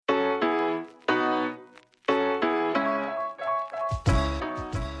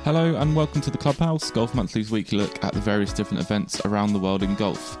Hello and welcome to the Clubhouse, Golf Monthly's weekly look at the various different events around the world in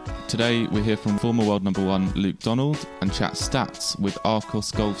golf. Today we hear from former world number one Luke Donald and chat stats with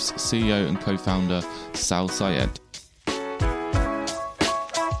Arccos Golf's CEO and co-founder Sal Syed.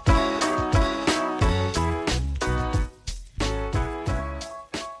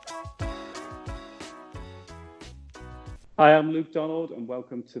 Hi, I'm Luke Donald and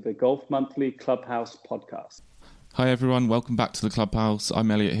welcome to the Golf Monthly Clubhouse podcast. Hi everyone, welcome back to the Clubhouse.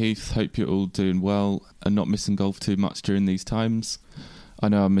 I'm Elliot Heath. Hope you're all doing well and not missing golf too much during these times. I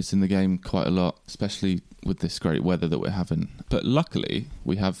know I'm missing the game quite a lot, especially with this great weather that we're having. But luckily,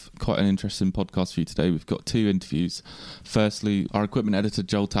 we have quite an interesting podcast for you today. We've got two interviews. Firstly, our equipment editor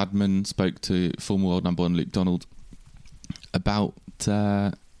Joel Tadman spoke to former world number one Luke Donald about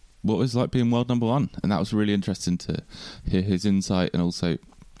what it was like being world number one. And that was really interesting to hear his insight and also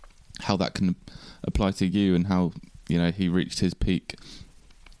how that can apply to you and how, you know, he reached his peak.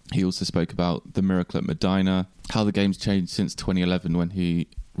 He also spoke about the miracle at Medina, how the game's changed since 2011 when he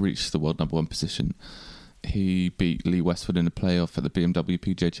reached the world number one position. He beat Lee Westwood in a playoff at the BMW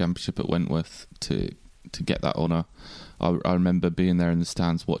PGA Championship at Wentworth to get that honour. I remember being there in the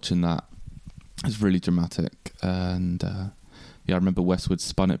stands watching that. It was really dramatic. And I remember Westwood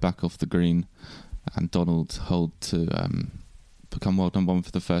spun it back off the green and Donald held to become world number one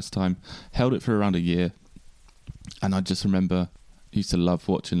for the first time. Held it for around a year. And I just remember used to love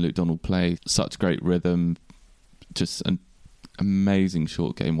watching Luke Donald play. Such great rhythm. Just an amazing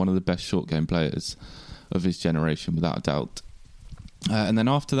short game. One of the best short game players of his generation, without a doubt. And then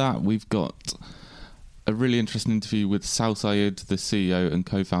after that, we've got a really interesting interview with Sal Syed, the CEO and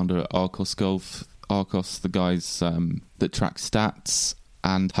co-founder at Arccos Golf. Arccos, the guys that track stats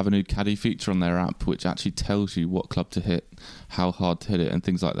and have a new caddy feature on their app which actually tells you what club to hit, how hard to hit it and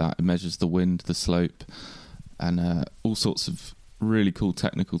things like that. It measures the wind, the slope and all sorts of really cool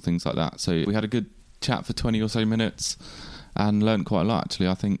technical things like that. So we had a good chat for 20 or so minutes and learned quite a lot actually.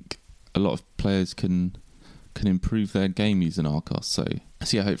 I think a lot of players can improve their game using Arccos. So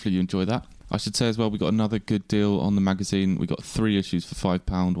yeah, hopefully you enjoy that. I should say as well, we got another good deal on the magazine. We got 3 issues for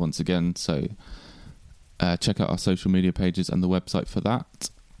 £5 once again. So check out our social media pages and the website for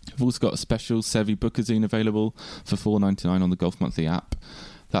that. We've also got a special Seve Bookazine available for $4.99 on the Golf Monthly app.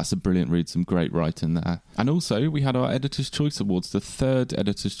 That's a brilliant read, some great writing there. And also, we had our Editor's Choice Awards. The 3rd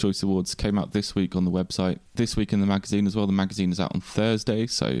Editor's Choice Awards came out this week on the website. This week in the magazine as well. The magazine is out on Thursday,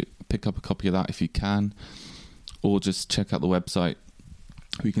 so pick up a copy of that if you can. Or just check out the website.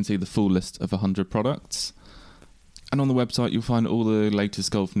 You can see the full list of 100 products. And on the website, you'll find all the latest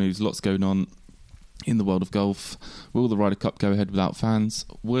golf news, lots going on in the world of golf. Will the Ryder Cup go ahead without fans?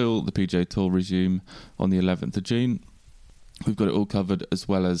 Will the PGA Tour resume on the 11th of June? We've got it all covered, as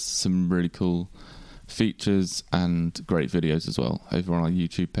well as some really cool features and great videos as well over on our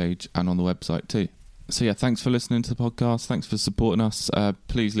YouTube page and on the website too. So yeah, thanks for listening to the podcast. Thanks for supporting us.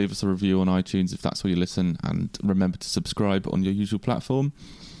 Please leave us a review on iTunes if that's where you listen, and remember to subscribe on your usual platform.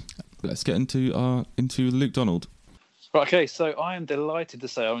 Let's get into our interview with Luke Donald. Right, okay, so I am delighted to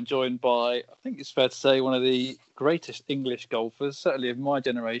say I'm joined by, I think it's fair to say, one of the greatest English golfers, certainly of my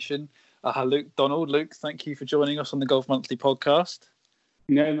generation, Luke Donald. Luke, thank you for joining us on the Golf Monthly podcast.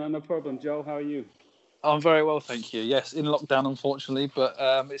 No problem. Joel, how are you? I'm very well, thank you. Yes, in lockdown, unfortunately, but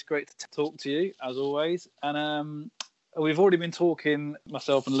it's great to talk to you, as always. And we've already been talking,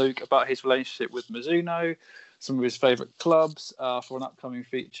 myself and Luke, about his relationship with Mizuno, some of his favourite clubs for an upcoming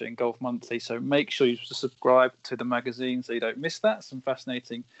feature in Golf Monthly. So make sure you subscribe to the magazine so you don't miss that. Some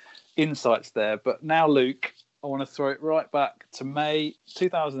fascinating insights there. But now, Luke, I want to throw it right back to May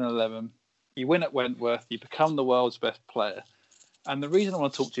 2011. You win at Wentworth. You become the world's best player. And the reason I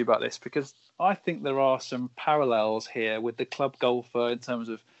want to talk to you about this, because I think there are some parallels here with the club golfer in terms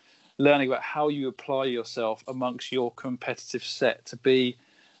of learning about how you apply yourself amongst your competitive set to be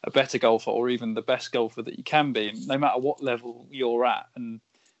a better golfer or even the best golfer that you can be, no matter what level you're at. And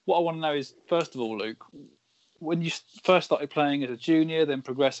what I want to know is, first of all, Luke, when you first started playing as a junior, then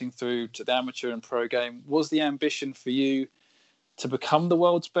progressing through to the amateur and pro game, was the ambition for you to become the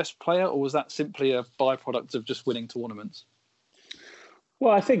world's best player, or was that simply a byproduct of just winning tournaments?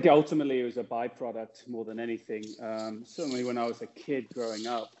 Well, I think ultimately it was a byproduct more than anything. Certainly when I was a kid growing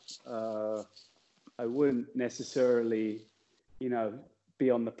up, I wouldn't necessarily, be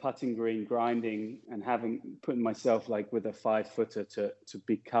on the putting green grinding and putting myself like with a 5-footer to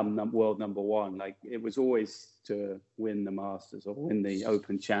become world number one. Like it was always to win the Masters or win the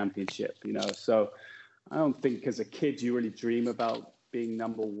Open Championship, So I don't think as a kid you really dream about being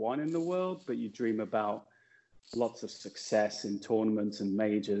number one in the world, but you dream about lots of success in tournaments and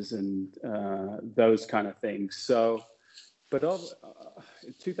majors and those kind of things. So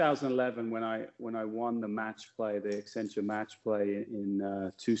in 2011, when I won the match play, the Accenture match play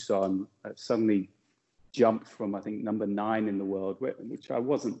in Tucson, suddenly jumped from, I think, number 9 in the world, which I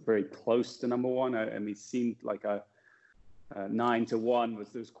wasn't very close to number 1. I mean, it seemed like 9 to 1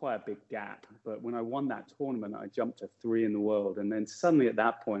 there was quite a big gap. But when I won that tournament, I jumped to 3 in the world, and then suddenly at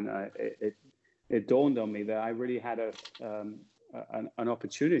that point, it dawned on me that I really had an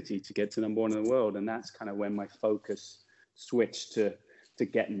opportunity to get to number 1 in the world, and that's kind of when my focus switched to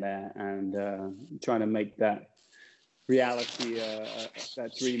getting there and trying to make that reality,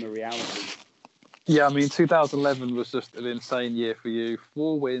 that dream a reality. Yeah, I mean, 2011 was just an insane year for you.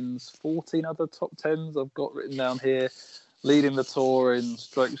 4 wins, 14 other top 10s I've got written down here, leading the tour in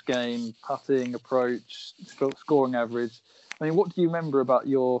strokes gained, putting, approach, scoring average. I mean, what do you remember about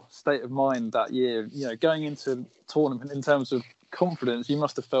your state of mind that year? You know, going into the tournament in terms of confidence, you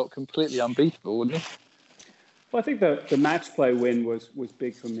must have felt completely unbeatable, wouldn't you? Well, I think the match play win was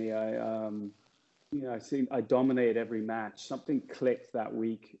big for me. I dominated every match. Something clicked that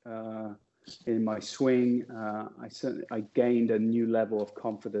week in my swing. I gained a new level of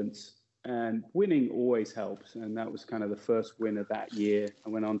confidence, and winning always helps. And that was kind of the first win of that year. I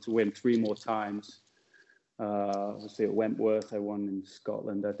went on to win 3 more times. Obviously at Wentworth, I won in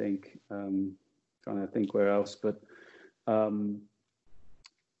Scotland, I think. Trying to think where else, but I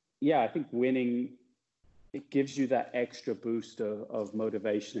think winning, it gives you that extra boost of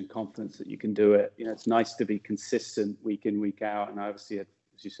motivation and confidence that you can do it. You know, it's nice to be consistent week in, week out. And I obviously had,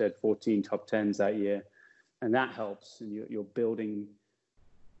 as you said, 14 top 10s that year. And that helps. And you're building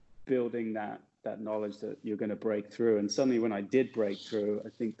that knowledge that you're going to break through. And suddenly when I did break through, I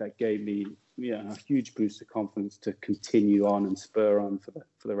think that gave me a huge boost of confidence to continue on and spur on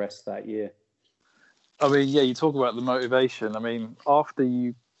for the rest of that year. I mean, yeah, you talk about the motivation. I mean, after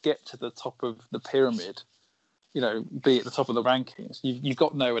you get to the top of the pyramid, you know, be at the top of the rankings, you've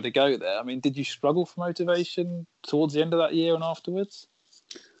got nowhere to go there. I mean, did you struggle for motivation towards the end of that year and afterwards?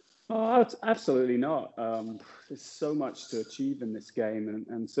 Oh, absolutely not. There's so much to achieve in this game,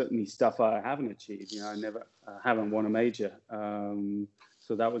 and certainly stuff I haven't achieved. You know, I haven't won a major.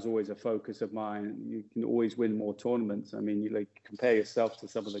 So that was always a focus of mine. You can always win more tournaments. I mean, you compare yourself to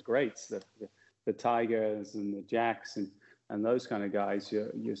some of the greats, the Tigers and the Jacks and those kind of guys.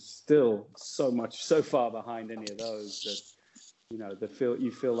 You're still so far behind any of those that, you know,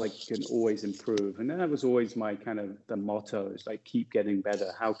 you feel like you can always improve. And that was always my kind of the motto, is like, keep getting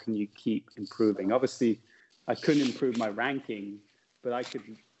better. How can you keep improving? Obviously, I couldn't improve my ranking, but I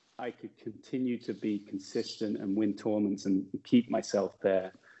could continue to be consistent and win tournaments and keep myself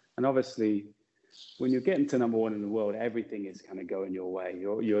there. And obviously, when you're getting to number 1 in the world, everything is kind of going your way.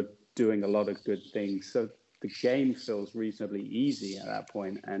 You're doing a lot of good things. So the game feels reasonably easy at that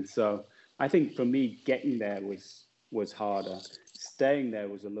point. And so I think for me, getting there was harder. Staying there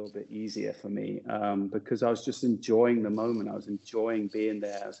was a little bit easier for me because I was just enjoying the moment. I was enjoying being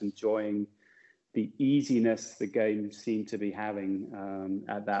there. I was enjoying the easiness the game seemed to be having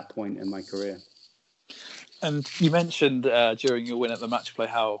at that point in my career. And you mentioned during your win at the match play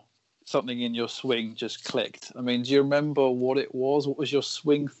how something in your swing just clicked. I mean, do you remember what it was? What was your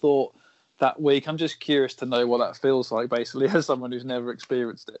swing thought that week? I'm just curious to know what that feels like, basically, as someone who's never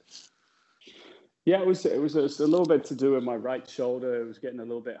experienced it. Yeah, it was a little bit to do with my right shoulder. It was getting a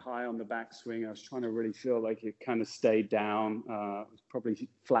little bit high on the backswing. I was trying to really feel like it kind of stayed down. I was probably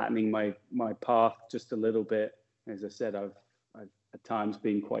flattening my path just a little bit. As I said, I've at times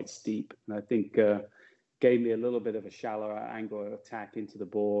been quite steep, and I think gave me a little bit of a shallower angle of attack into the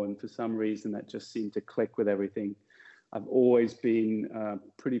ball. And for some reason, that just seemed to click with everything. I've always been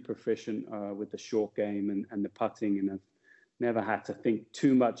pretty proficient with the short game and the putting, and I've never had to think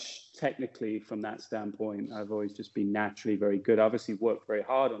too much technically from that standpoint. I've always just been naturally very good. I obviously worked very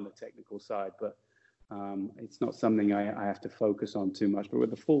hard on the technical side, but it's not something I have to focus on too much. But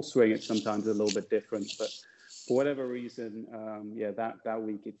with the full swing, it's sometimes a little bit different. But for whatever reason, that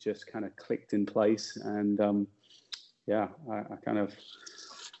week it just kind of clicked in place. And I kind of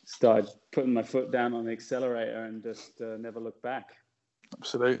started putting my foot down on the accelerator and just never looked back.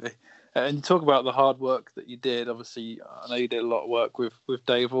 Absolutely. And you talk about the hard work that you did. Obviously, I know you did a lot of work with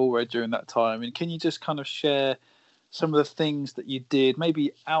Dave Allred during that time. And can you just kind of share some of the things that you did,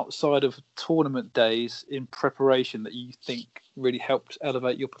 maybe outside of tournament days, in preparation that you think really helped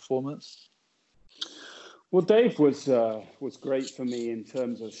elevate your performance? Well, Dave was great for me in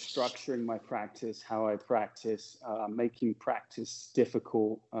terms of structuring my practice, how I practice, making practice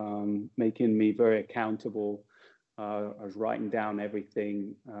difficult, making me very accountable. I was writing down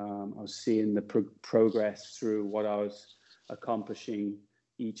everything. I was seeing the progress through what I was accomplishing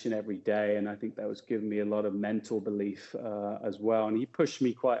each and every day. And I think that was giving me a lot of mental belief as well. And he pushed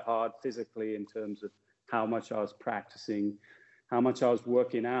me quite hard physically in terms of how much I was practicing, how much I was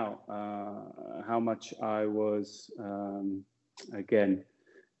working out, how much I was, again,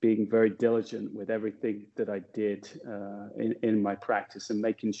 being very diligent with everything that I did in my practice and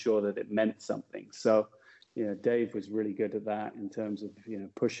making sure that it meant something. So, Dave was really good at that in terms of,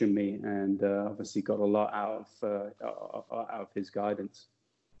 pushing me, and obviously got a lot out of his guidance.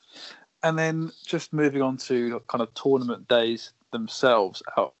 And then just moving on to kind of tournament days themselves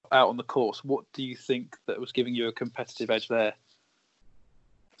out on the course, what do you think that was giving you a competitive edge there?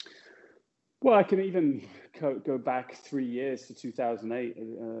 Well, I can even go back 3 years to 2008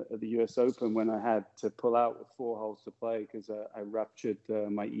 at the US Open, when I had to pull out with 4 holes to play because I ruptured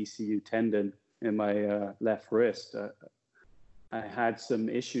my ECU tendon in my left wrist. I had some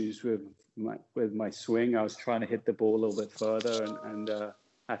issues with my swing. I was trying to hit the ball a little bit further, and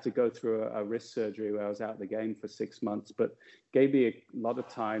had to go through a wrist surgery where I was out of the game for 6 months, but gave me a lot of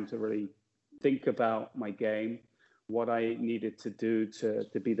time to really think about my game, what I needed to do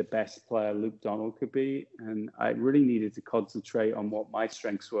to be the best player Luke Donald could be. And I really needed to concentrate on what my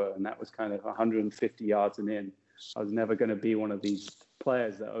strengths were. And that was kind of 150 yards and in. I was never going to be one of these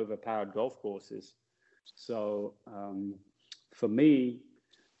players that overpowered golf courses. So for me,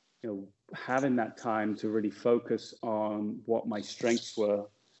 having that time to really focus on what my strengths were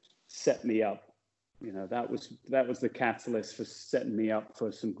set me up. That was the catalyst for setting me up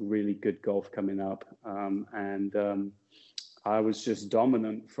for some really good golf coming up. And I was just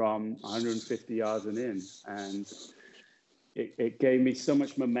dominant from 150 yards and in. And it gave me so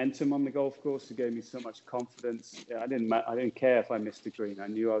much momentum on the golf course. It gave me so much confidence. I didn't care if I missed the green. I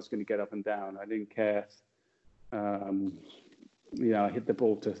knew I was going to get up and down. I didn't care if, I hit the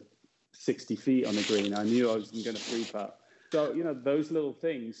ball to 60 feet on the green. I knew I was going to 3-putt. So, those little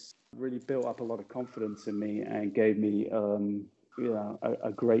things really built up a lot of confidence in me and gave me,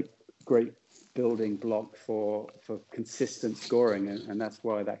 a great building block for consistent scoring. And that's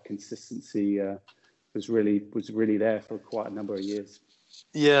why that consistency was really there for quite a number of years.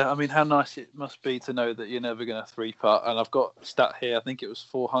 Yeah, I mean, how nice it must be to know that you're never going to 3-putt. And I've got a stat here. I think it was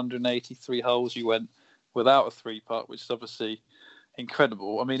 483 holes you went without a 3-putt, which is obviously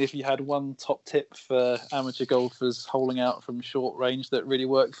incredible. I mean, if you had one top tip for amateur golfers holing out from short range that really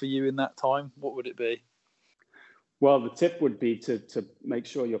worked for you in that time, what would it be? Well, the tip would be to make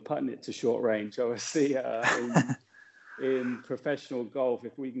sure you're putting it to short range. Obviously, in professional golf,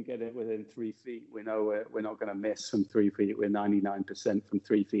 if we can get it within 3 feet, we know we're not going to miss from 3 feet. We're 99% from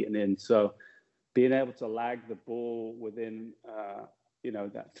 3 feet and in. So being able to lag the ball within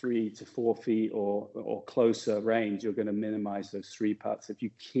that 3 to 4 feet or closer range, you're going to minimize those 3-putts. If you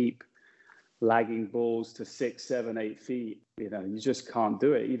keep lagging balls to 6, 7, 8 feet, you just can't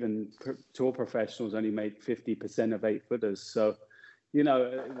do it. Even tour professionals only make 50% of 8-footers. So,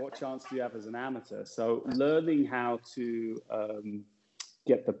 what chance do you have as an amateur? So learning how to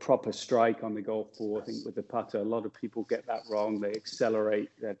get the proper strike on the golf ball, I think with the putter, a lot of people get that wrong. They accelerate,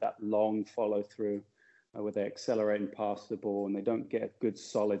 that long follow through, where they accelerate and pass the ball, and they don't get a good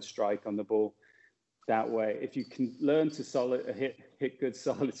solid strike on the ball. That way, if you can learn to hit good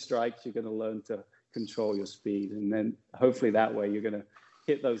solid strikes, you're going to learn to control your speed, and then hopefully that way you're going to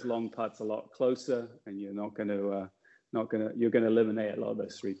hit those long putts a lot closer, and you're you're going to eliminate a lot of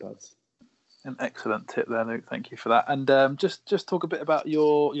those 3-putts. An excellent tip there, Luke. Thank you for that. And just talk a bit about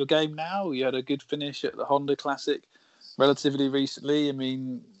your game now. You had a good finish at the Honda Classic relatively recently. I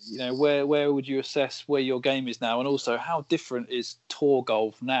mean, where would you assess where your game is now, and also how different is tour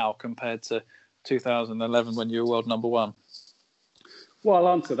golf now compared to 2011 when you were world number 1? Well,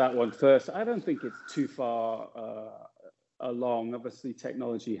 I'll answer that one first. I don't think it's too far along. Obviously,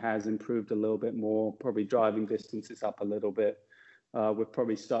 technology has improved a little bit more. Probably driving distance is up a little bit. We're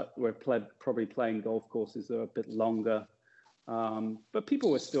probably playing golf courses that are a bit longer. But people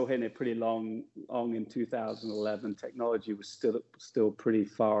were still hitting it pretty long in 2011. Technology was still pretty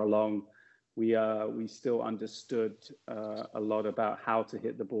far along. We still understood a lot about how to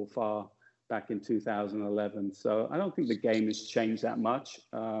hit the ball far back in 2011. So I don't think the game has changed that much.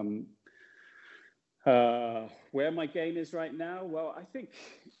 Where my game is right now, well, I think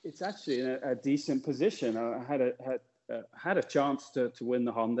it's actually in a decent position. I had a chance to win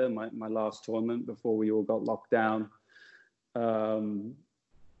the Honda, my last tournament, before we all got locked down. And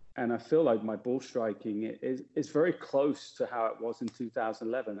I feel like my ball striking is very close to how it was in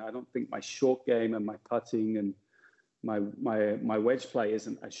 2011. I don't think my short game and my putting and my wedge play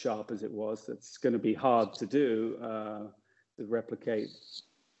isn't as sharp as it was. It's going to be hard to do, to replicate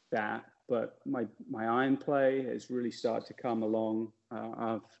that. But my iron play has really started to come along.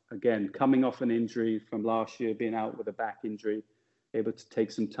 I've, again, coming off an injury from last year, being out with a back injury, able to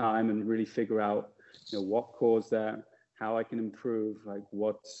take some time and really figure out, what caused that, how I can improve, like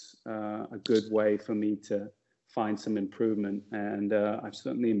what's a good way for me to find some improvement. And I've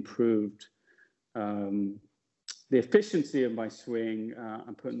certainly improved the efficiency of my swing.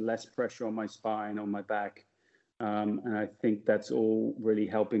 I'm putting less pressure on my spine, on my back. And I think that's all really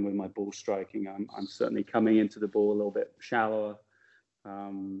helping with my ball striking. I'm certainly coming into the ball a little bit shallower.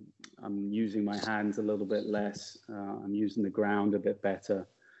 I'm using my hands a little bit less. I'm using the ground a bit better.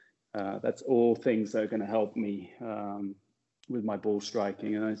 That's all things that are going to help me with my ball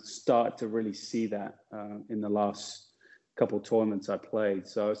striking. And I start to really see that in the last couple of tournaments I played.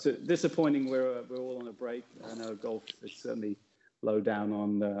 So it's disappointing we're all on a break. I know golf is certainly low down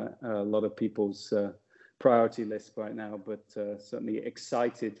on a lot of people's priority list right now, but certainly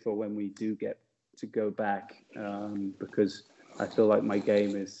excited for when we do get to go back because I feel like my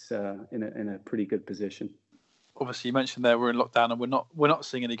game is in a pretty good position. Obviously, you mentioned there we're in lockdown and we're not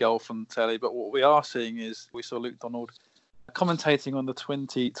seeing any golf on telly, but what we are seeing is we saw Luke Donald commentating on the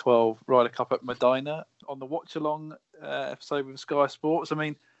 2012 Ryder Cup at Medina on the watch along episode with Sky Sports. I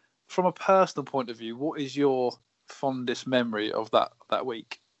mean, from a personal point of view, what is your fondest memory of that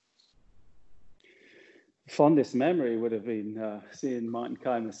week? Fondest memory would have been seeing Martin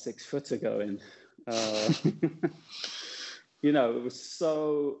Kaymer's 6-footer go in. It was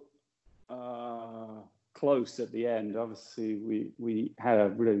so close at the end. Obviously, we had a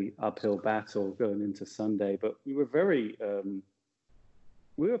really uphill battle going into Sunday, but we were pretty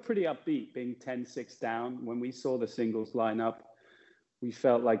upbeat, being 10-6 down. When we saw the singles line up, we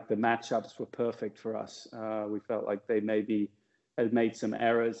felt like the matchups were perfect for us. We felt like they maybe had made some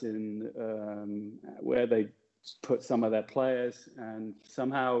errors in where they put some of their players, and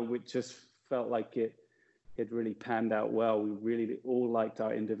somehow we just felt like it really panned out well. We really all liked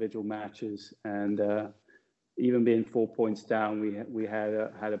our individual matches, and even being 4 points down, we had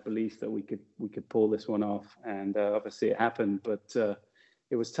a belief that we could pull this one off, and obviously it happened. But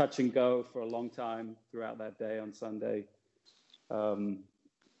it was touch and go for a long time throughout that day on Sunday.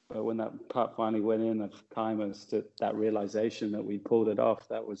 But when that putt finally went in of Kaymer's, that realization that we pulled it off,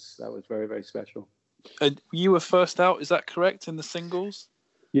 that was very, very special. You were first out, is that correct, in the singles?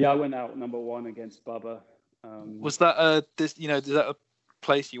 Yeah, I went out number one against Bubba. Was that is that a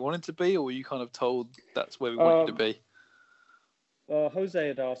place you wanted to be, or were you kind of told that's where we want you to be? Jose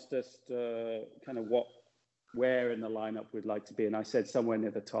had asked us kind of where in the lineup we'd like to be, and I said somewhere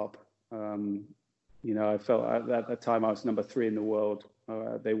near the top. I felt at that time I was number 3 in the world.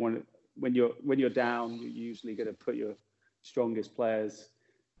 They wanted when you're down, you're usually going to put your strongest players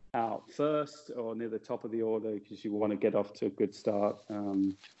out first or near the top of the order because you want to get off to a good start.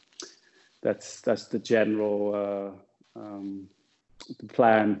 That's the general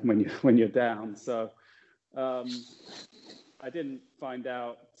plan when you're down. So I didn't find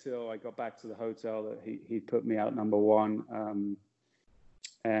out till I got back to the hotel that he put me out number 1.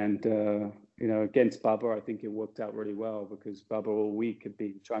 Against Bubba, I think it worked out really well because Bubba all week had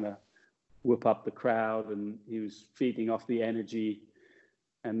been trying to whip up the crowd and he was feeding off the energy.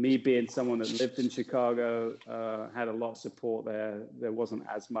 And me being someone that lived in Chicago, had a lot of support there. There wasn't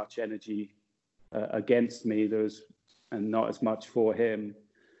as much energy against me. And not as much for him.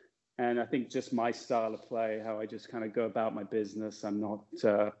 And I think just my style of play, how I just kind of go about my business. I'm not,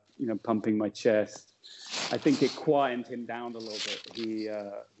 pumping my chest. I think it quieted him down a little bit.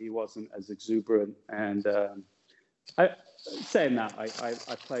 He wasn't as exuberant. And saying that,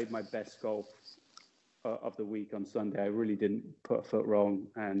 I played my best golf of the week on Sunday. I really didn't put a foot wrong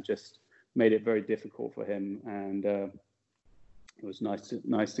and just made it very difficult for him. And it was nice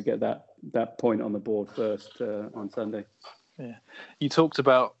to get that point on the board first on Sunday. Yeah, you talked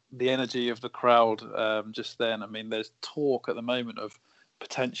about the energy of the crowd just then. I mean, there's talk at the moment of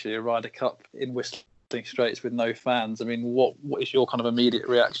potentially a Ryder Cup in Whistling Straits with no fans. I mean, what is your kind of immediate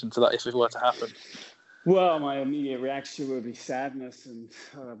reaction to that if it were to happen? Well, my immediate reaction would be sadness and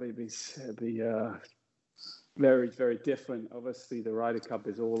maybe very, very different. Obviously, the Ryder Cup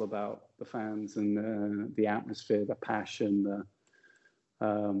is all about the fans and the atmosphere, the passion,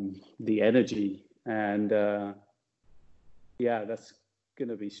 the energy. And that's going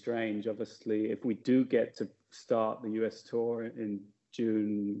to be strange. Obviously, if we do get to start the US Tour in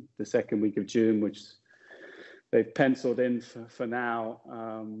June, the second week of June, which they've penciled in for now,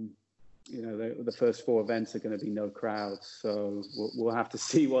 the first 4 events are going to be no crowds. So we'll have to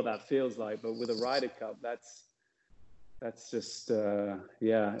see what that feels like. But with a Ryder Cup, that's just,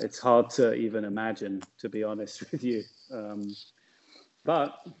 it's hard to even imagine, to be honest with you.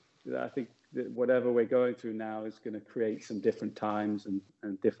 But I think whatever we're going through now is going to create some different times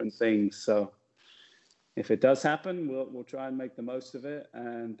and different things. So if it does happen, we'll try and make the most of it.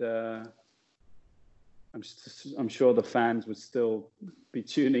 And I'm sure the fans would still be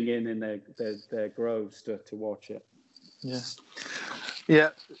tuning in their groves to watch it. Yeah,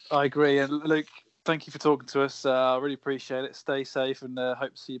 I agree. And Luke, thank you for talking to us. I really appreciate it. Stay safe, and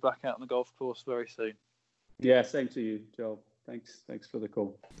hope to see you back out on the golf course very soon. Yeah, same to you, Joel. Thanks for the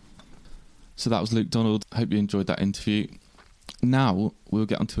call. So that was Luke Donald. Hope you enjoyed that interview. Now we'll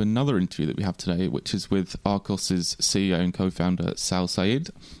get on to another interview that we have today, which is with Arcos's CEO and co-founder Sal Saeed.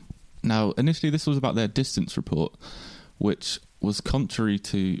 Now, initially this was about their distance report, which was contrary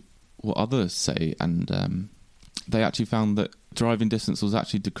to what others say, and they actually found that driving distance was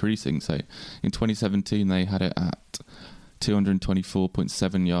actually decreasing. So in 2017 they had it at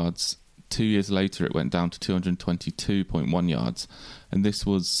 224.7 yards. 2 years later it went down to 222.1 yards, and this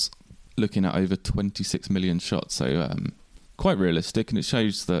was looking at over 26 million shots, so quite realistic. And it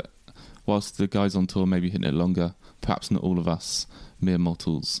shows that whilst the guys on tour may be hitting it longer, perhaps not all of us mere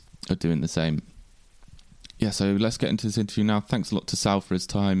mortals are doing the same. Yeah, so let's get into this interview now. Thanks a lot to Sal for his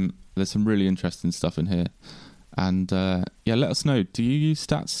time. There's some really interesting stuff in here. And let us know, do you use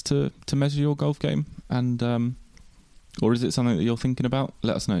stats to measure your golf game? And or is it something that you're thinking about?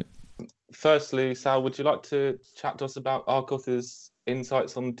 Let us know. Firstly, Sal, would you like to chat to us about Arcos's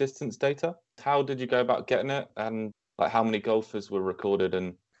insights on distance data? How did you go about getting it, and like how many golfers were recorded,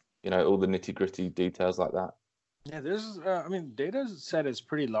 and all the nitty-gritty details like that? Yeah, there's data set is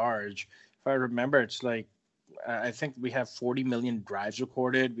pretty large. If I remember, it's like I think we have 40 million drives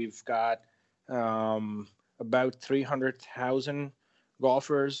recorded. We've got about 300,000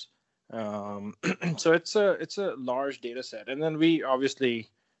 golfers. So it's a large data set, and then we obviously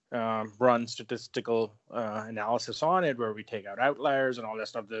run statistical analysis on it, where we take out outliers and all that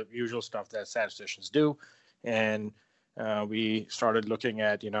stuff, the usual stuff that statisticians do. And we started looking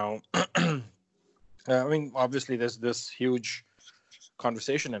at, obviously there's this huge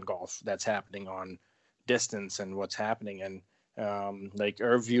conversation in golf that's happening on distance and what's happening. And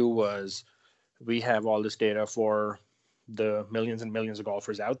our view was, we have all this data for the millions and millions of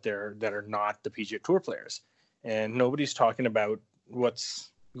golfers out there that are not the PGA Tour players, and nobody's talking about what's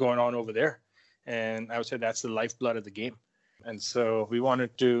going on over there. And I would say that's the lifeblood of the game. And so we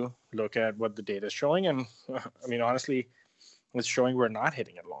wanted to look at what the data is showing. And honestly, it's showing we're not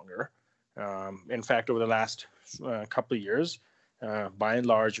hitting it longer. In fact, over the last couple of years, by and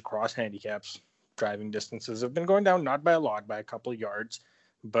large, across handicaps, driving distances have been going down, not by a lot, by a couple of yards,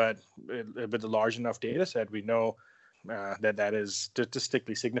 but with a large enough data set, we know that is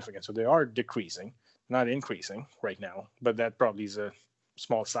statistically significant. So they are decreasing, not increasing right now, but that probably is a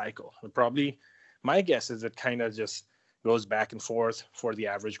small cycle. And probably my guess is it kind of just goes back and forth for the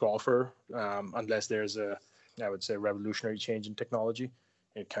average golfer, unless there's I would say, revolutionary change in technology.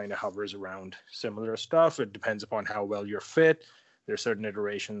 It kind of hovers around similar stuff. It depends upon how well you're fit. There's certain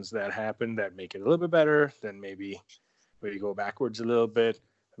iterations that happen that make it a little bit better. Then maybe we go backwards a little bit,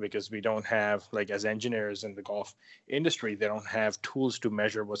 because we don't have, as engineers in the golf industry, they don't have tools to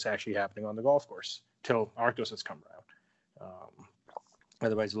measure what's actually happening on the golf course till Arcos has come around.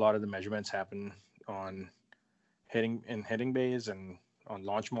 Otherwise, a lot of the measurements happen on hitting bays and on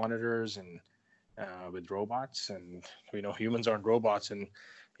launch monitors and with robots. And humans aren't robots, and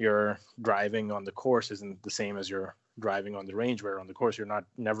your driving on the course isn't the same as your driving on the range, where on the course you're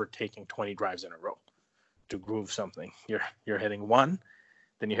never taking 20 drives in a row to groove something. You're hitting one,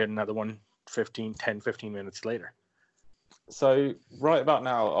 then you hit another one 15 minutes later. So right about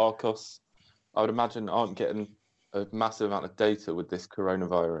now, Arcos, I would imagine, aren't getting a massive amount of data with this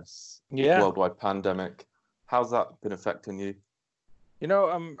coronavirus worldwide pandemic. How's that been affecting you?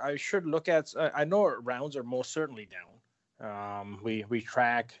 I should look at, I know rounds are most certainly down. We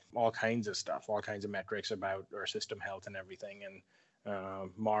track all kinds of stuff, all kinds of metrics about our system health and everything.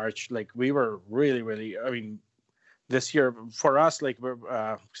 And March, we were really, this year for us,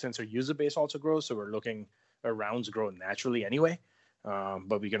 we're, since our user base also grows, so we're looking, our rounds grow naturally anyway.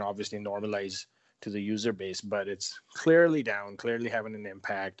 But we can obviously normalize to the user base, but it's clearly down, clearly having an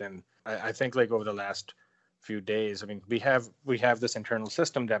impact. And I think over the last few days, we have this internal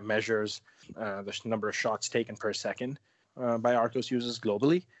system that measures the number of shots taken per second by Arcos users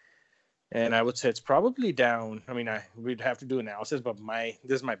globally. And I would say it's probably down. We'd have to do analysis, but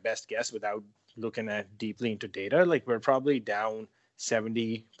this is my best guess without looking at deeply into data. We're probably down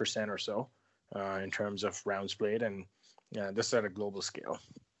 70% or so in terms of rounds played, and this is at a global scale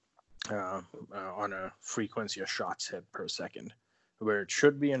on a frequency of shots hit per second, where it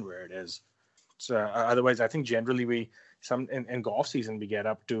should be and where it is. So otherwise, I think generally we in golf season, we get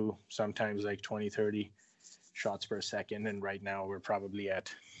up to sometimes like 20, 30 shots per second. And right now we're probably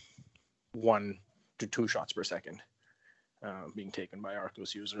at 1 to 2 shots per second being taken by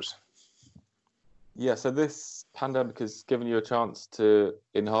Arccos users. Yeah, so this pandemic has given you a chance to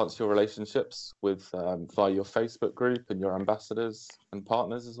enhance your relationships with via your Facebook group and your ambassadors and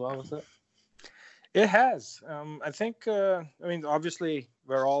partners as well, is it? It has. I think, obviously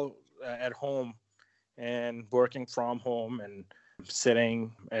we're all at home and working from home and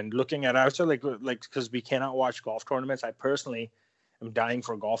sitting and looking at outside, like because we cannot watch golf tournaments. I personally am dying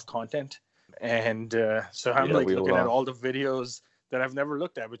for golf content. And so I'm looking at all the videos that I've never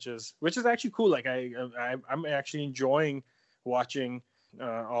looked at, which is actually cool. Like I'm actually enjoying watching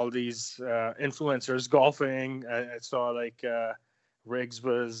all these influencers golfing. I saw like Riggs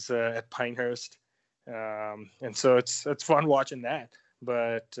was at Pinehurst, and so it's fun watching that.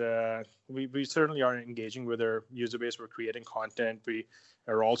 But we certainly are engaging with our user base. We're creating content. We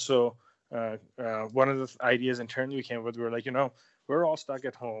are also one of the ideas internally we came with. We're like, we're all stuck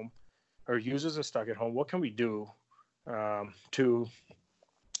at home. Our users are stuck at home. What can we do to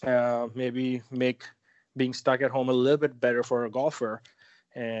maybe make being stuck at home a little bit better for a golfer?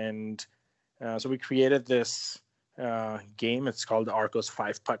 And so we created this game. It's called the Arccos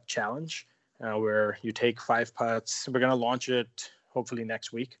 5-Putt Challenge, where you take 5 putts. We're going to launch it hopefully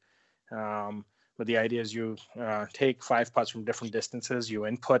next week. But the idea is you take 5 putts from different distances. You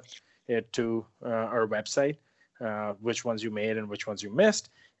input it to our website, which ones you made and which ones you missed.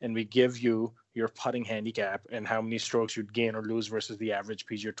 And we give you your putting handicap and how many strokes you'd gain or lose versus the average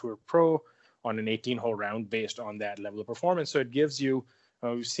PGA Tour Pro on an 18-hole round based on that level of performance. So it gives you,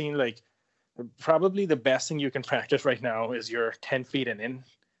 we've seen like probably the best thing you can practice right now is your 10 feet and in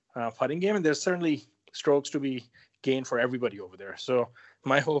putting game. And there's certainly strokes to be gained for everybody over there. So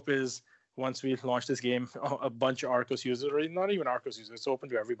my hope is once we launch this game, a bunch of Arccos users, or not even Arccos users, it's open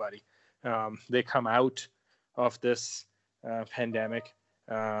to everybody. They come out of this pandemic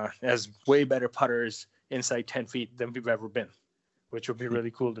as way better putters inside 10 feet than we've ever been, which would be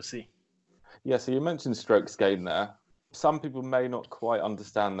really cool to see. Yeah, so you mentioned strokes gained there. Some people may not quite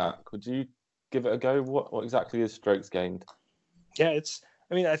understand that. Could you give it a go? What exactly is strokes gained? Yeah,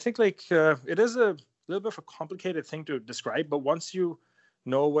 I think like it is a little bit of a complicated thing to describe, but once you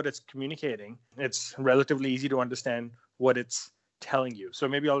know what it's communicating, it's relatively easy to understand what it's telling you. So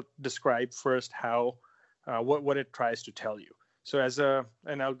maybe I'll describe first how what it tries to tell you. So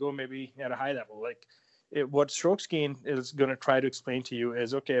and I'll go maybe at a high level, like what strokes gain is going to try to explain to you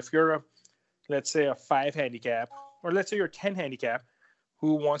is, okay, if you're let's say a 5 handicap, or let's say you're a 10 handicap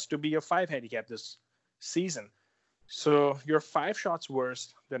who wants to be a 5 handicap this season. So you're 5 shots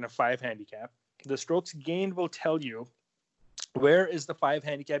worse than a 5 handicap. The strokes gained will tell you where is the 5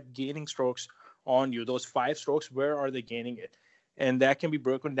 handicap gaining strokes on you. Those 5 strokes, where are they gaining it? And that can be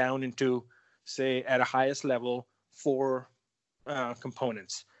broken down into, say, at a highest level, 4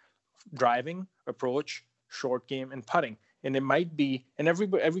 components: driving, approach, short game, and putting. And it might be, and every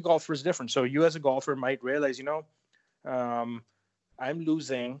golfer is different. So you as a golfer might realize, I'm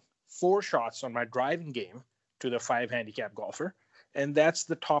losing 4 shots on my driving game to the 5 handicap golfer, and that's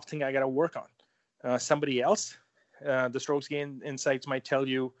the top thing I got to work on. Somebody else, the strokes gain insights might tell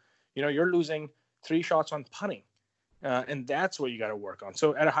you, you're losing 3 shots on putting, and that's what you got to work on.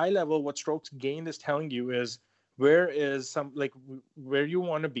 So at a high level, what strokes gained is telling you is where you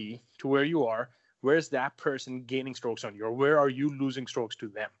want to be to where you are. Where's that person gaining strokes on you, or where are you losing strokes to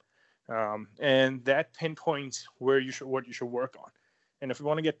them? And that pinpoints what you should work on. And if you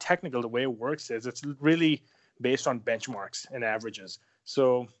want to get technical, the way it works is it's really based on benchmarks and averages.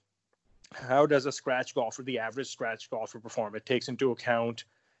 So how does a scratch golfer, the average scratch golfer, perform? It takes into account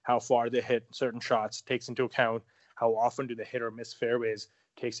how far they hit certain shots, takes into account how often do they hit or miss fairways,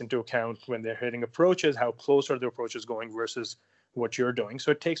 takes into account when they're hitting approaches, how close are the approaches going versus what you're doing.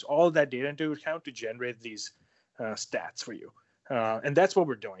 So it takes all that data into account to generate these stats for you. And that's what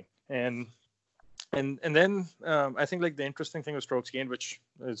we're doing. And then I think like the interesting thing with strokes gained, which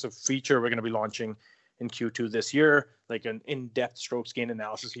is a feature we're going to be launching in Q2 this year, like an in-depth strokes gain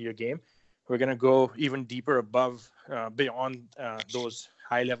analysis of your game. We're going to go even deeper above, beyond those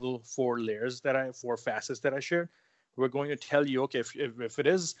high-level 4 facets that I shared. We're going to tell you, okay, if it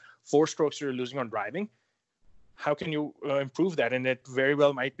is 4 strokes you're losing on driving, how can you improve that? And it very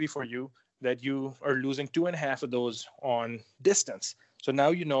well might be for you that you are losing 2.5 of those on distance. So now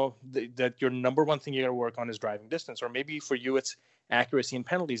you know that your number one thing you got to work on is driving distance. Or maybe for you it's accuracy and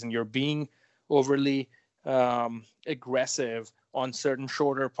penalties, and you're being overly aggressive on certain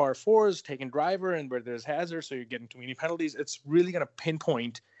shorter par 4s, taking driver and where there's hazards, so you're getting too many penalties. It's really going to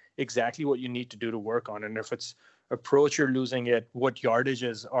pinpoint exactly what you need to do to work on. And if it's approach you're losing it, what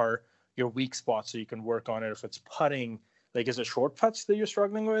yardages are your weak spots so you can work on it. If it's putting, like, is it short putts that you're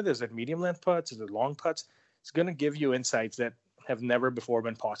struggling with? Is it medium length putts? Is it long putts? It's going to give you insights that have never before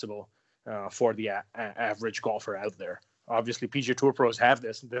been possible for the average golfer out there. Obviously, PGA Tour pros have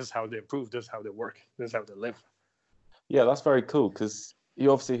this. This is how they improve. This is how they work. This is how they live. Yeah, that's very cool, because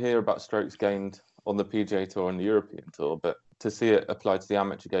you obviously hear about strokes gained on the PGA Tour and the European Tour, but to see it applied to the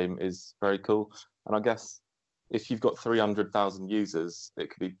amateur game is very cool. And I guess if you've got 300,000 users, it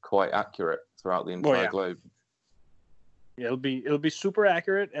could be quite accurate throughout the entire globe. Yeah, it'll be super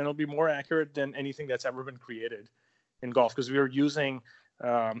accurate, and it'll be more accurate than anything that's ever been created in golf, because we are using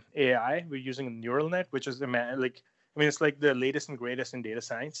AI. We're using a neural net, which is it's like the latest and greatest in data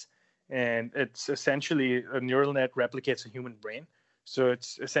science, and it's essentially a neural net replicates a human brain. So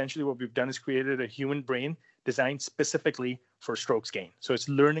it's essentially what we've done is created a human brain designed specifically for strokes gain. So it's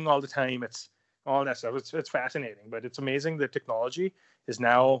learning all the time. It's all that stuff. It's fascinating, but it's amazing. The technology is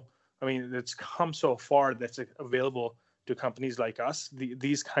now, it's come so far that's available to companies like us.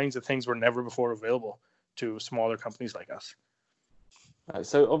 These kinds of things were never before available to smaller companies like us.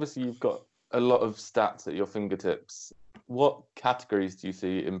 So obviously you've got a lot of stats at your fingertips. What categories do you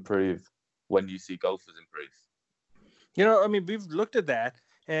see improve when you see golfers improve? We've looked at that,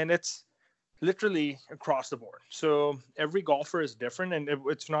 and it's literally across the board. So every golfer is different, and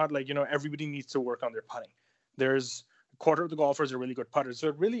it's not like, everybody needs to work on their putting. There's a quarter of the golfers are really good putters. So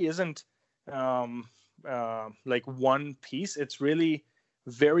it really isn't like one piece. It's really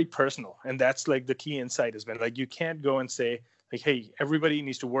very personal. And that's like the key insight has been, like, you can't go and say, like, hey, everybody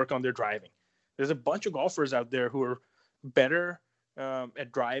needs to work on their driving. There's a bunch of golfers out there who are better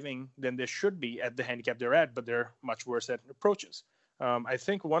at driving than they should be at the handicap they're at, but they're much worse at approaches. I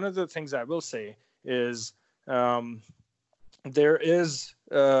think one of the things I will say is there is,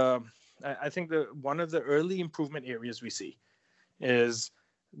 I think that one of the early improvement areas we see is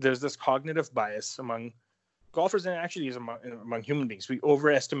there's this cognitive bias among golfers, and actually is among human beings. We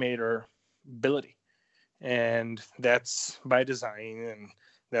overestimate our ability, and that's by design, and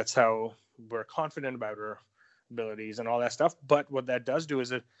that's how we're confident about our abilities and all that stuff. But what that does do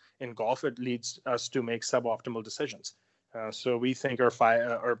is in golf, it leads us to make suboptimal decisions. So we think or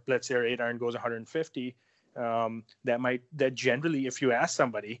let's say our 8-iron goes 150. That generally, if you ask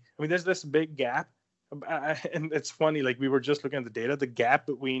somebody, there's this big gap, and it's funny. Like, we were just looking at the data. The gap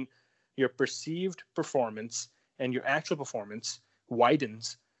between your perceived performance and your actual performance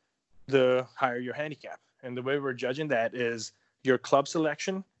widens the higher your handicap. And the way we're judging that is your club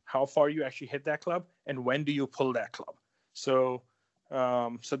selection, how far you actually hit that club, and when do you pull that club. So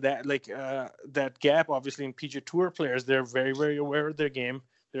that gap, obviously, in PGA Tour players, they're very, very aware of their game,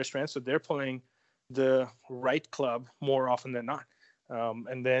 their strengths, so they're pulling the right club more often than not.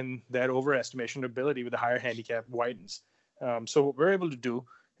 And then that overestimation ability with the higher handicap widens. So what we're able to do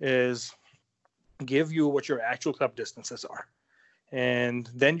is give you what your actual club distances are. And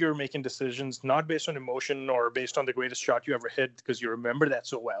then you're making decisions not based on emotion or based on the greatest shot you ever hit because you remember that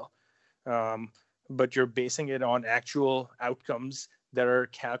so well, but you're basing it on actual outcomes that are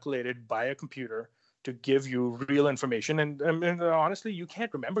calculated by a computer to give you real information. And honestly, you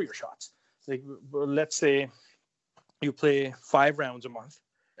can't remember your shots. Like, let's say you play 5 rounds a month,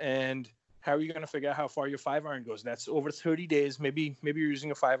 and how are you going to figure out how far your 5-iron goes? That's over 30 days. Maybe you're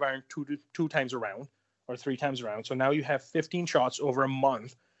using a 5-iron two times a round or 3 times a round. So now you have 15 shots over a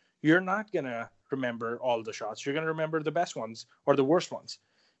month. You're not going to remember all the shots. You're going to remember the best ones or the worst ones.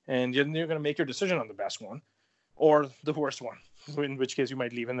 And you're going to make your decision on the best one or the worst one, in which case you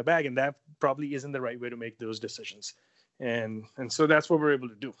might leave in the bag. And that probably isn't the right way to make those decisions. And so that's what we're able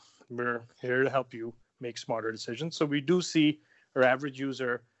to do. We're here to help you make smarter decisions. So we do see our average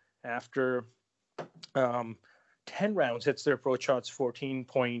user after 10 rounds hits their approach shots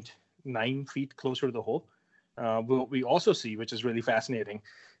 14.9 feet closer to the hole. What we also see, which is really fascinating,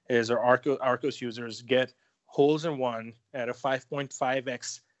 is our Arccos users get holes in one at a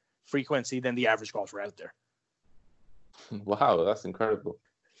 5.5x frequency than the average golfer out there. Wow, that's incredible.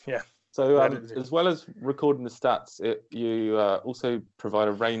 Yeah. So as well as recording the stats, you also provide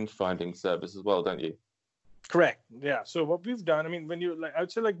a range finding service as well, don't you? Correct. Yeah. So what we've done, I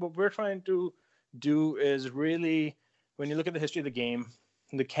would say what we're trying to do is really, when you look at the history of the game,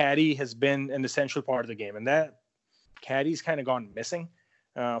 the caddy has been an essential part of the game, and that caddy's kind of gone missing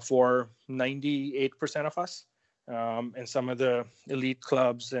for 98% of us. And some of the elite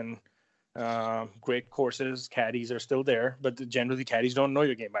clubs and great courses, caddies are still there, but generally caddies don't know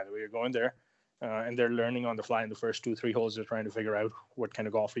your game, by the way. You're going there and they're learning on the fly in the first 2-3 holes. They're trying to figure out what kind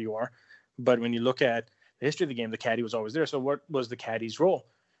of golfer you are. But when you look at the history of the game, the caddy was always there. So what was the caddy's role?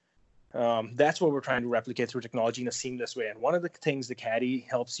 That's what we're trying to replicate through technology in a seamless way. And one of the things the caddy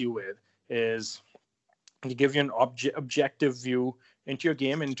helps you with is to give you an objective view into your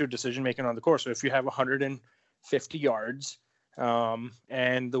game and into decision making on the course. So if you have 150 yards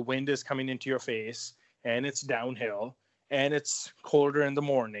and the wind is coming into your face and it's downhill and it's colder in the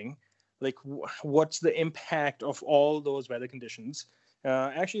morning, like what's the impact of all those weather conditions?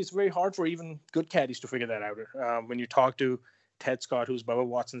 Actually, it's very hard for even good caddies to figure that out. When you talk to Ted Scott, who's Bubba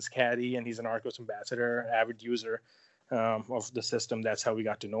Watson's caddy, and he's an Arccos ambassador, avid user of the system. That's how we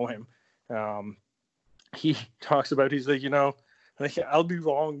got to know him. He talks about, he's like, I'll be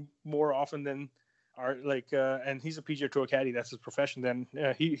wrong more often than and he's a PGA Tour caddy. That's his profession. Then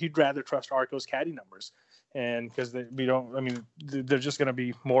he'd rather trust Arccos caddy numbers, and because they're just going to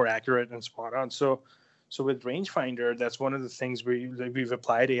be more accurate and spot on. So with Rangefinder, that's one of the things we've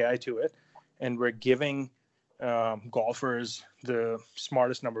applied AI to it, and we're giving golfers the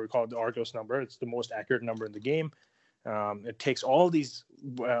smartest number. We call it the Arccos number. It's the most accurate number in the game. It takes all these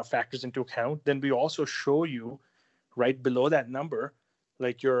factors into account. Then we also show you right below that number,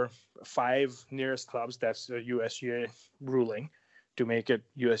 like your 5 nearest clubs. That's the USGA ruling to make it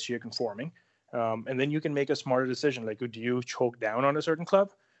USGA conforming. And then you can make a smarter decision. Like, do you choke down on a certain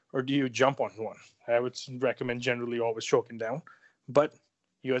club or do you jump on one? I would recommend generally always choking down, but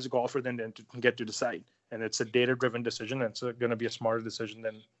you as a golfer then get to decide. And it's a data-driven decision, and it's going to be a smarter decision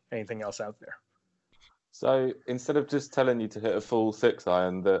than anything else out there. So instead of just telling you to hit a full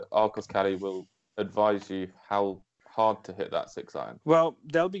 6-iron, the Arccos caddy will advise you how hard to hit that 6-iron. Well,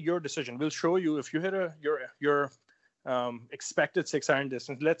 that'll be your decision. We'll show you if you hit your expected 6-iron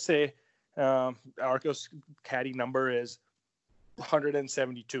distance. Let's say Arccos caddy number is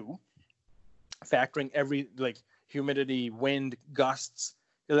 172, factoring every humidity, wind, gusts.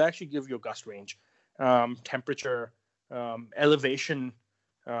 It'll actually give you a gust range. Temperature, elevation,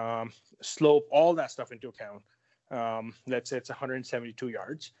 slope, all that stuff into account. Let's say it's 172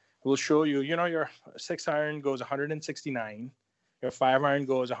 yards. We'll show you, your 6-iron goes 169, your 5-iron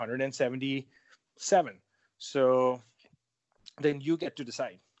goes 177. So then you get to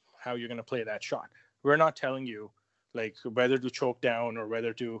decide how you're going to play that shot. We're not telling you whether to choke down or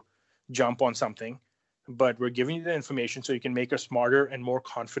whether to jump on something, but we're giving you the information so you can make a smarter and more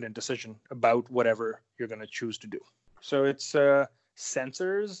confident decision about whatever you're going to choose to do. So it's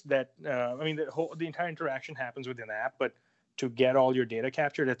sensors that, the entire interaction happens within the app, but to get all your data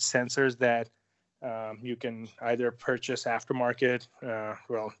captured, it's sensors that you can either purchase aftermarket.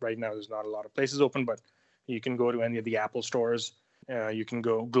 Right now there's not a lot of places open, but you can go to any of the Apple stores. You can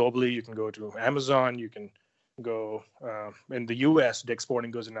go globally. You can go to Amazon. You can go in the US. Dick's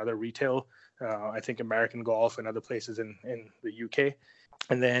Sporting goes in other retail. I think American Golf and other places in the UK.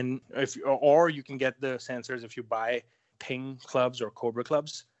 And then or you can get the sensors if you buy Ping clubs or Cobra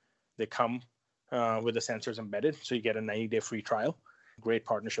clubs. They come with the sensors embedded, so you get a 90-day free trial. Great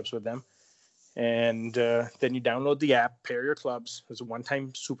partnerships with them. And then you download the app, pair your clubs. It's a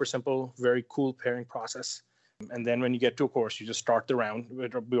one-time, super simple, very cool pairing process. And then when you get to a course, you just start the round.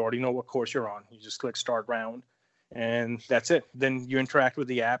 We already know what course you're on. You just click start round, and that's it. Then you interact with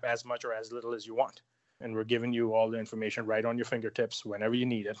the app as much or as little as you want. And we're giving you all the information right on your fingertips whenever you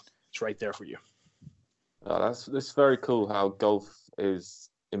need it. It's right there for you. That's very cool how golf is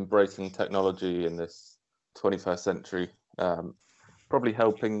embracing technology in this 21st century, probably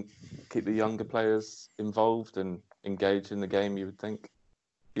helping keep the younger players involved and engaged in the game, you would think.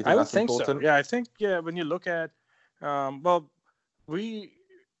 Do you think that's important? So. Yeah, I think, when you look at, we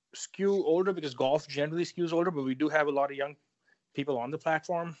skew older because golf generally skews older, but we do have a lot of young people on the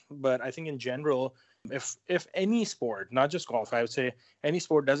platform. But I think in general, if any sport, not just golf, I would say any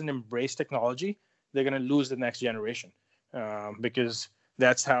sport doesn't embrace technology, they're going to lose the next generation because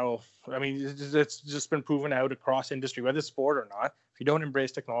that's how, it's just been proven out across industry, whether it's sport or not. If you don't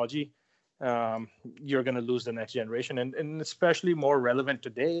embrace technology, you're going to lose the next generation. And especially more relevant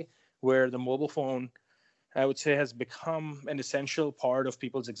today, where the mobile phone, I would say, has become an essential part of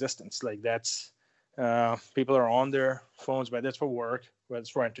people's existence. That's people are on their phones, whether it's for work, whether it's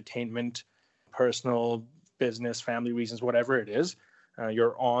for entertainment, personal, business, family reasons, whatever it is.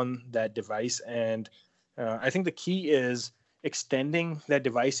 You're on that device. And I think the key is extending that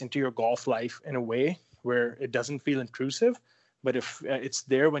device into your golf life in a way where it doesn't feel intrusive, but if it's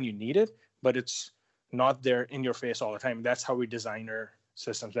there when you need it, but it's not there in your face all the time. That's how we design our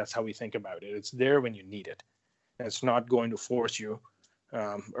systems. That's how we think about it. It's there when you need it. And it's not going to force you.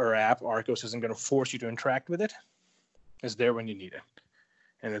 Our app, Arccos, isn't going to force you to interact with it. It's there when you need it.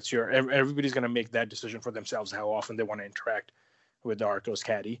 And it's everybody's going to make that decision for themselves, how often they want to interact with the Arccos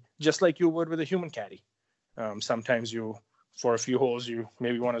caddy, just like you would with a human caddy. Sometimes you for a few holes, you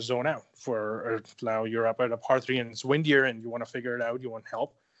maybe want to zone out. For now, you're up at a par 3 and it's windier and you want to figure it out. You want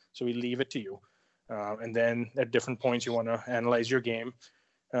help. So we leave it to you. And then at different points, you want to analyze your game.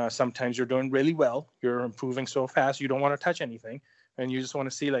 Sometimes you're doing really well. You're improving so fast, you don't want to touch anything. And you just want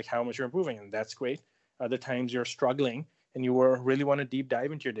to see like how much you're improving. And that's great. Other times you're struggling and you really want to deep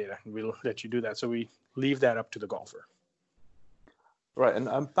dive into your data. And we'll let you do that. So we leave that up to the golfer. Right.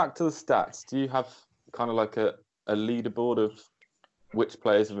 And back to the stats. Do you have kind of like a leaderboard of which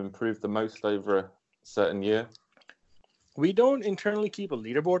players have improved the most over a certain year? We don't internally keep a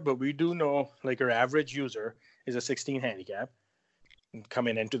leaderboard, but we do know like our average user is a 16 handicap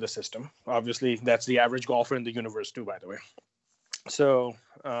coming into the system. Obviously, that's the average golfer in the universe too, by the way. So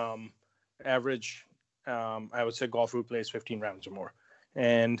average, I would say golfer who plays 15 rounds or more.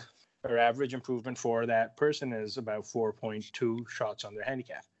 And our average improvement for that person is about 4.2 shots on their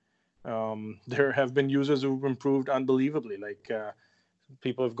handicap. There have been users who've improved unbelievably. Like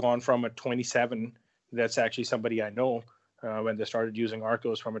people have gone from a 27, that's actually somebody I know, when they started using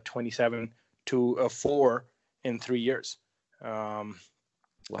Arccos, from a 27 to a 4 in 3 years. Wow.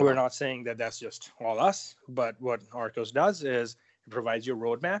 We're not saying that that's just all us, but what Arccos does is it provides you a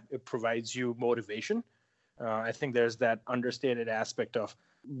roadmap. It provides you motivation. I think there's that understated aspect of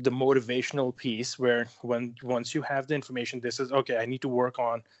the motivational piece where once you have the information, this is, okay, I need to work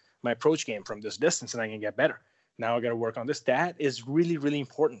on my approach game from this distance and I can get better. Now I got to work on this. That is really, really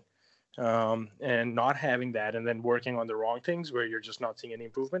important. And not having that and then working on the wrong things where you're just not seeing any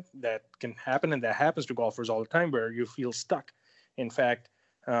improvement, that can happen. And that happens to golfers all the time where you feel stuck. In fact,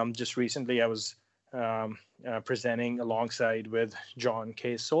 just recently I was presenting alongside with John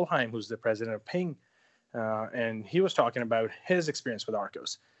K. Solheim, who's the president of Ping. And he was talking about his experience with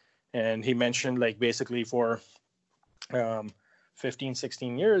Arccos. And he mentioned like basically for 15,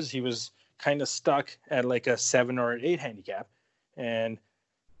 16 years, he was kind of stuck at like a 7 or 8 handicap. And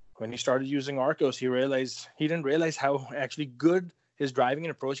when he started using Arccos, he didn't realize how actually good his driving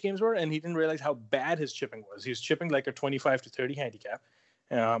and approach games were. And he didn't realize how bad his chipping was. He was chipping like a 25 to 30 handicap.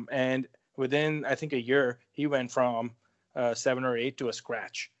 And within, I think, a year, he went from 7 or 8 to a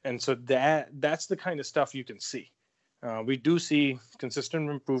scratch. And so that's the kind of stuff you can see. We do see consistent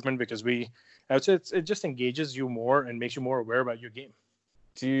improvement because I would say it just engages you more and makes you more aware about your game.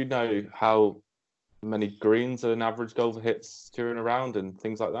 Do you know how many greens an average golfer hits during a round and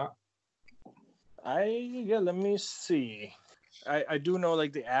things like that? Let me see. I do know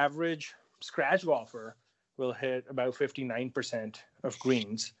like the average scratch golfer will hit about 59% of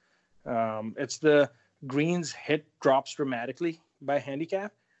greens. It's the greens hit drops dramatically by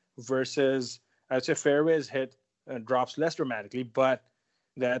handicap versus I would say fairways hit drops less dramatically, but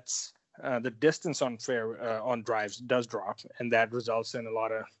that's the distance on on drives does drop, and that results in a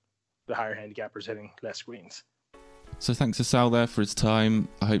lot of the higher handicappers hitting less greens. So thanks to Sal there for his time.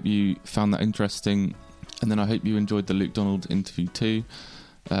 I hope you found that interesting, and then I hope you enjoyed the Luke Donald interview too.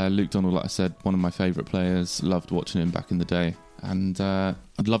 Luke Donald, like I said, one of my favourite players. Loved watching him back in the day, and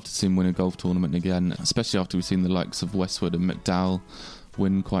I'd love to see him win a golf tournament again, especially after we've seen the likes of Westwood and McDowell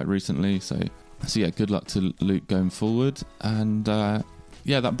win quite recently. So yeah, good luck to Luke going forward. And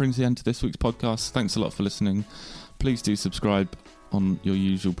that brings the end to this week's podcast. Thanks a lot for listening. Please do subscribe on your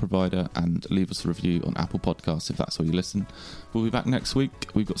usual provider and leave us a review on Apple Podcasts if that's where you listen. We'll be back next week.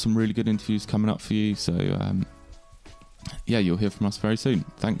 We've got some really good interviews coming up for you. So, you'll hear from us very soon.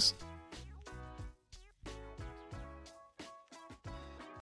 Thanks.